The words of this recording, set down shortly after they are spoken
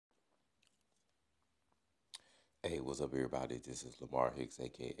Hey, what's up, everybody? This is Lamar Hicks,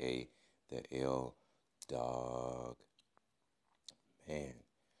 aka the L Dog. Man,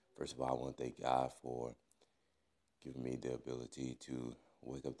 first of all, I want to thank God for giving me the ability to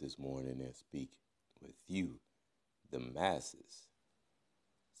wake up this morning and speak with you, the masses,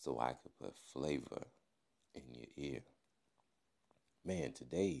 so I could put flavor in your ear. Man,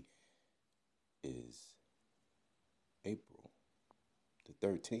 today is April the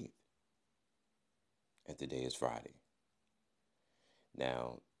 13th, and today is Friday.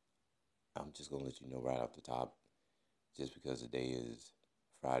 Now, I'm just going to let you know right off the top, just because today is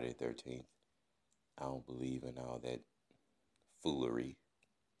Friday the 13th, I don't believe in all that foolery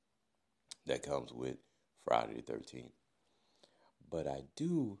that comes with Friday the 13th. But I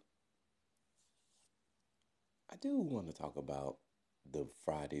do want to talk about the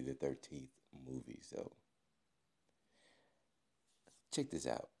Friday the 13th movies though. Check this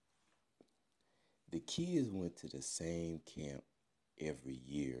out. The kids went to the same camp every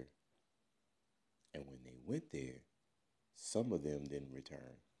year, and when they went there, some of them didn't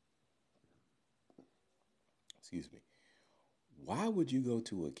return. Excuse me. Why would you go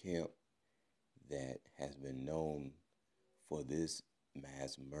to a camp that has been known for this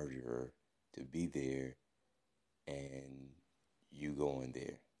mass murderer to be there and you going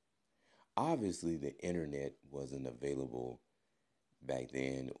there? Obviously, the internet wasn't available back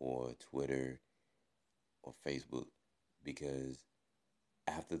then, or Twitter or Facebook, because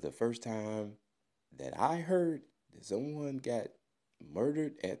after the first time that I heard that someone got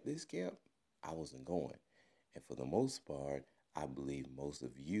murdered at this camp, I wasn't going. And for the most part, I believe most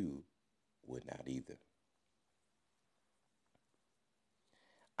of you would not either.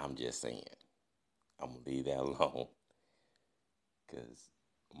 I'm just saying. I'm going to leave that alone because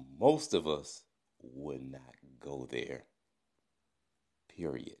most of us would not go there,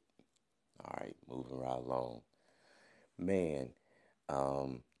 period. All right, moving right along. Man,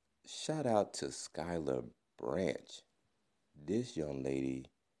 um, shout out to Skylar Branch. This young lady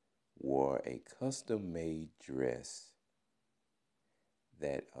wore a custom made dress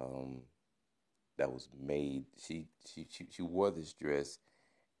that that was made. She wore this dress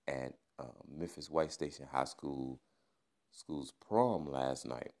at Memphis White Station High School's prom last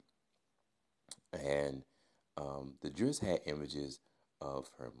night, and the dress had images of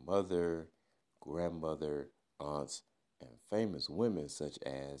her mother, grandmother, aunts, and famous women such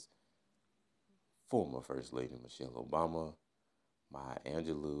as former First Lady Michelle Obama, Maya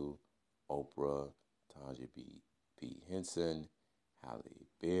Angelou, Oprah, Tanja P. Henson, Halle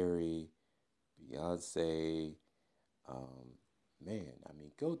Berry, Beyonce. Um, man, I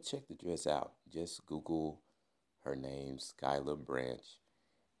mean, go check the dress out. Just Google her name, Skylar Branch,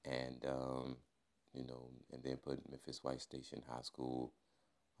 and and then put Memphis White Station High School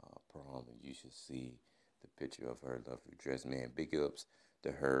prom, and you should see the picture of her lovely dress. Man, big ups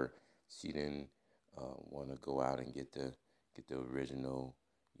to her. She didn't want to go out and get the original,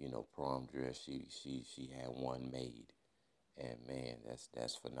 prom dress. She had one made, and man,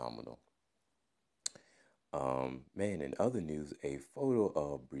 that's phenomenal. Man, in other news, a photo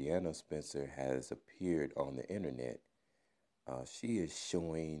of Brianna Spencer has appeared on the internet. She is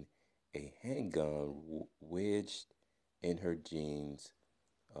showing a handgun wedged in her jeans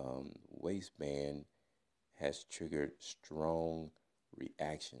waistband, has triggered strong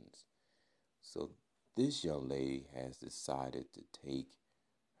reactions. So this young lady has decided to take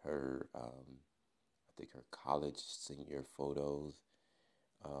her, I think her college senior photos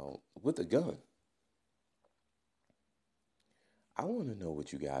with a gun. I want to know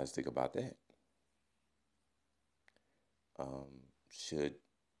what you guys think about that. Should,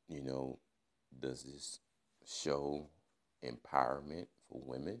 you know, does this show empowerment for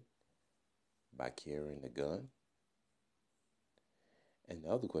women by carrying a gun? And the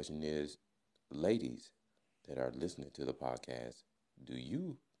other question is, ladies that are listening to the podcast, do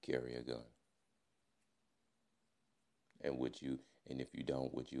you carry a gun? And if you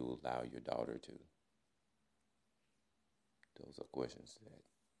don't, would you allow your daughter to? Those are questions that,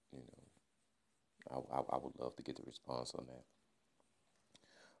 you I would love to get the response on that.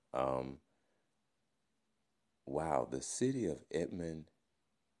 Wow, the city of Edmond,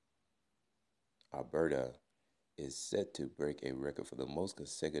 Alberta, is set to break a record for the most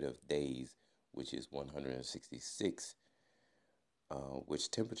consecutive days, which is 166,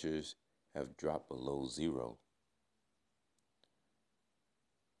 which temperatures have dropped below zero.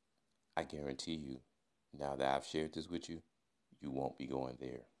 I guarantee you, now that I've shared this with you, you won't be going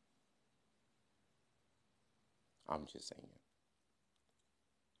there. I'm just saying.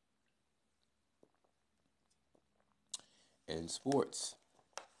 In sports,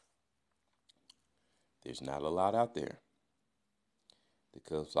 There's not a lot out there. The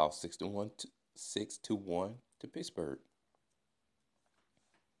Cubs lost 6-1 to Pittsburgh.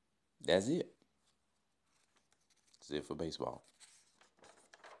 That's it. That's it for baseball.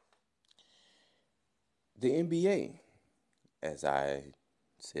 The NBA, as I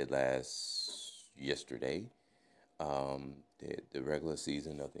said yesterday, the regular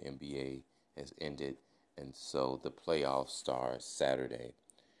season of the NBA has ended, and so the playoffs start Saturday.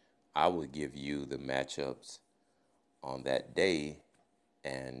 I would give you the matchups on that day,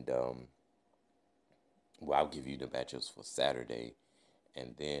 and I'll give you the matchups for Saturday,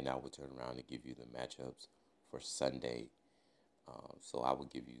 and then I would turn around and give you the matchups for Sunday. So I would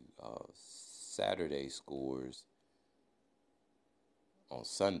give you Saturday scores on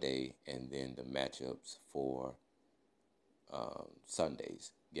Sunday, and then the matchups for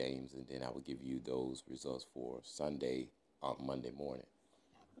Sunday's games, and then I would give you those results for Sunday on Monday morning.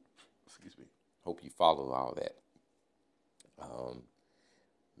 Excuse me. Hope you follow all that.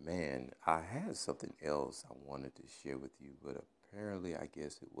 Man, I had something else I wanted to share with you, but apparently I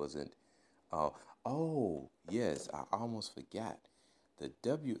guess it wasn't. Oh, yes, I almost forgot. The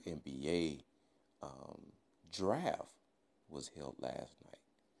WNBA draft was held last night.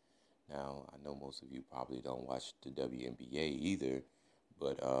 Now, I know most of you probably don't watch the WNBA either,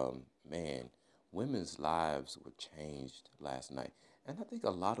 but man, women's lives were changed last night. And I think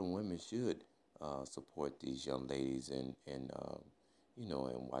a lot of women should support these young ladies and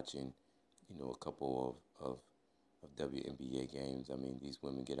watching, a couple of WNBA games. I mean, these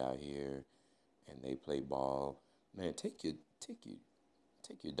women get out here and they play ball. Man, take your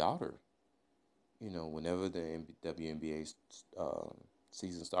daughter. Whenever the WNBA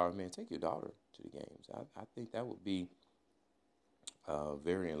season starts, man, take your daughter to the games. I think that would be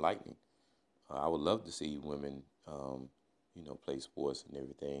very enlightening. I would love to see women, play sports and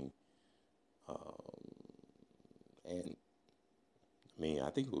everything. And I mean, I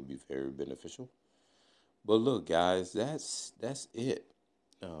think it would be very beneficial. But look, guys, that's it.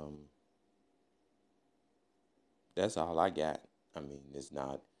 Um, that's all I got. I mean, there's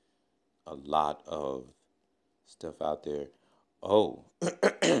not a lot of stuff out there. Oh,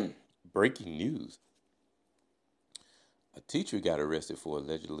 breaking news. A teacher got arrested for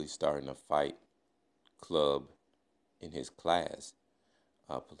allegedly starting a fight club in his class.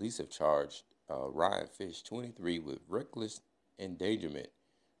 Police have charged Ryan Fish, 23, with reckless endangerment,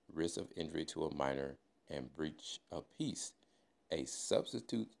 risk of injury to a minor, and breach of peace. A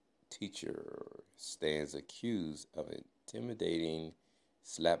substitute teacher stands accused of intimidating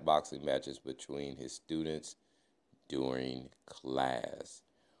slapboxing matches between his students during class.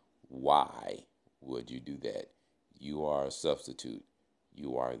 Why would you do that? You are a substitute.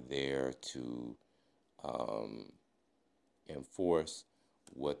 You are there to enforce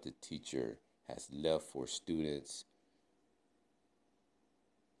what the teacher has left for students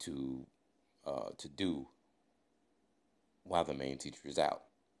to do while the main teacher is out.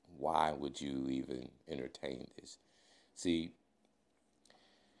 Why would you even entertain this? See,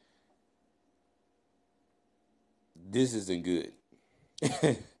 this isn't good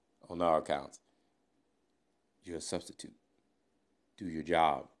on our accounts. You're a substitute. Do your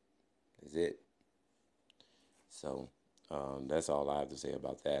job. That's it. So that's all I have to say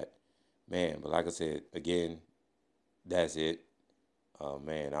about that. Man, but like I said, again, that's it.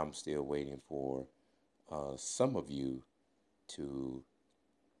 Man, I'm still waiting for some of you to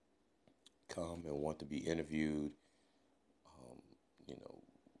come and want to be interviewed. Um, we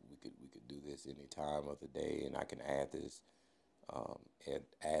could do this any time of the day, and I can add this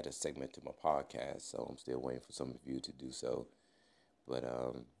add a segment to my podcast. So I'm still waiting for some of you to do so. But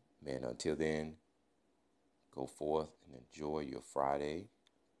man, until then, go forth and enjoy your Friday.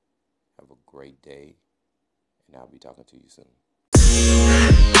 Have a great day, and I'll be talking to you soon.